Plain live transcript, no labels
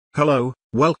Hello,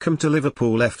 welcome to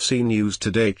Liverpoolfc News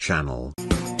Today channel.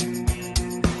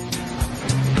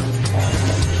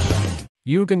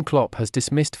 Jurgen Klopp has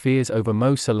dismissed fears over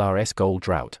Mo Salah's goal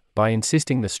drought by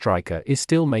insisting the striker is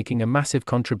still making a massive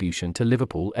contribution to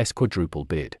Liverpool's quadruple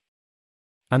bid.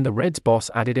 And the Reds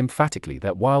boss added emphatically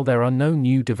that while there are no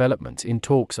new developments in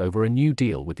talks over a new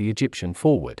deal with the Egyptian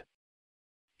forward,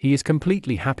 he is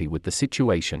completely happy with the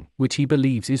situation, which he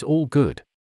believes is all good.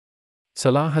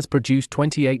 Salah has produced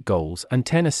 28 goals and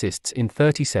 10 assists in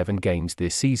 37 games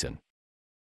this season,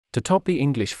 to top the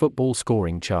English football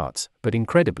scoring charts, but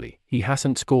incredibly, he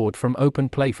hasn't scored from open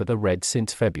play for the Reds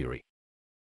since February.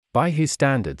 By his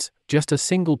standards, just a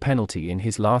single penalty in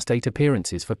his last 8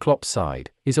 appearances for Klopp's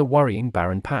side is a worrying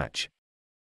barren patch.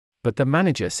 But the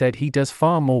manager said he does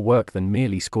far more work than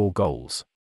merely score goals.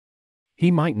 He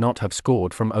might not have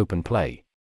scored from open play,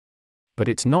 but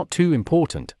it's not too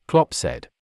important, Klopp said.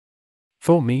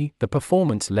 For me, the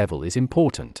performance level is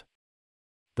important.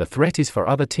 The threat is for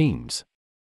other teams.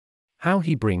 How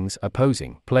he brings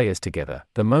opposing players together,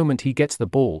 the moment he gets the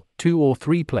ball, 2 or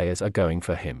 3 players are going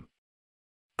for him.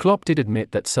 Klopp did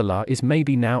admit that Salah is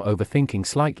maybe now overthinking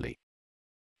slightly,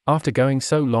 after going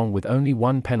so long with only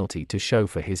 1 penalty to show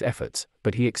for his efforts,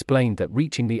 but he explained that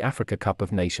reaching the Africa Cup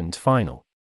of Nations final,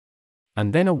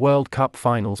 and then a World Cup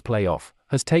finals playoff,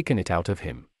 has taken it out of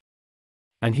him.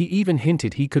 And he even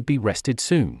hinted he could be rested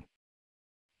soon.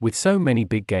 With so many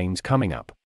big games coming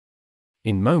up,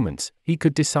 in moments, he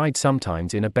could decide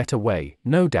sometimes in a better way,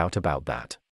 no doubt about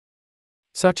that.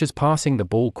 Such as passing the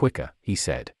ball quicker, he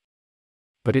said.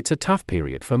 But it's a tough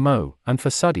period for Mo, and for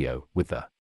Sadio, with the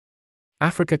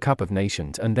Africa Cup of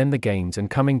Nations and then the games and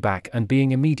coming back and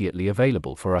being immediately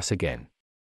available for us again.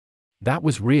 That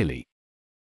was really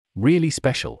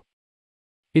special.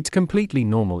 It's completely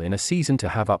normal in a season to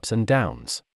have ups and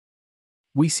downs.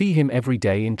 We see him every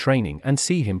day in training and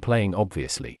see him playing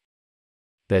obviously.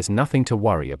 There's nothing to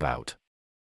worry about.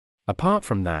 Apart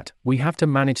from that, we have to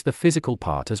manage the physical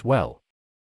part as well.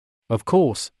 Of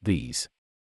course, these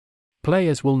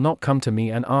players will not come to me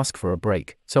and ask for a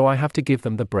break, so I have to give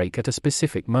them the break at a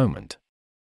specific moment.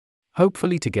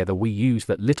 Hopefully together we use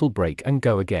that little break and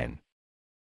go again.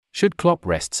 Should Klopp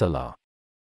rest Salah?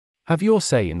 Have your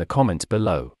say in the comments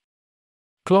below.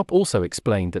 Klopp also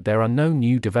explained that there are no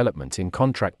new developments in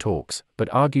contract talks,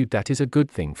 but argued that is a good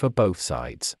thing for both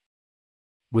sides,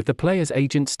 with the player's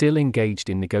agent still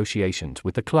engaged in negotiations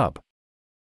with the club.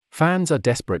 Fans are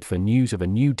desperate for news of a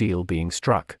new deal being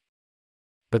struck,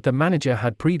 but the manager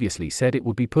had previously said it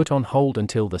would be put on hold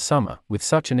until the summer, with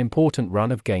such an important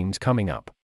run of games coming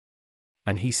up.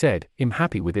 And he said, "I'm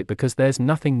happy with it because there's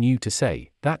nothing new to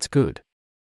say, that's good.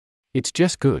 It's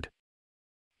just good.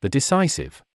 The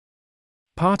decisive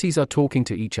parties are talking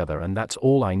to each other and that's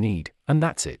all I need, and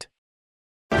that's it."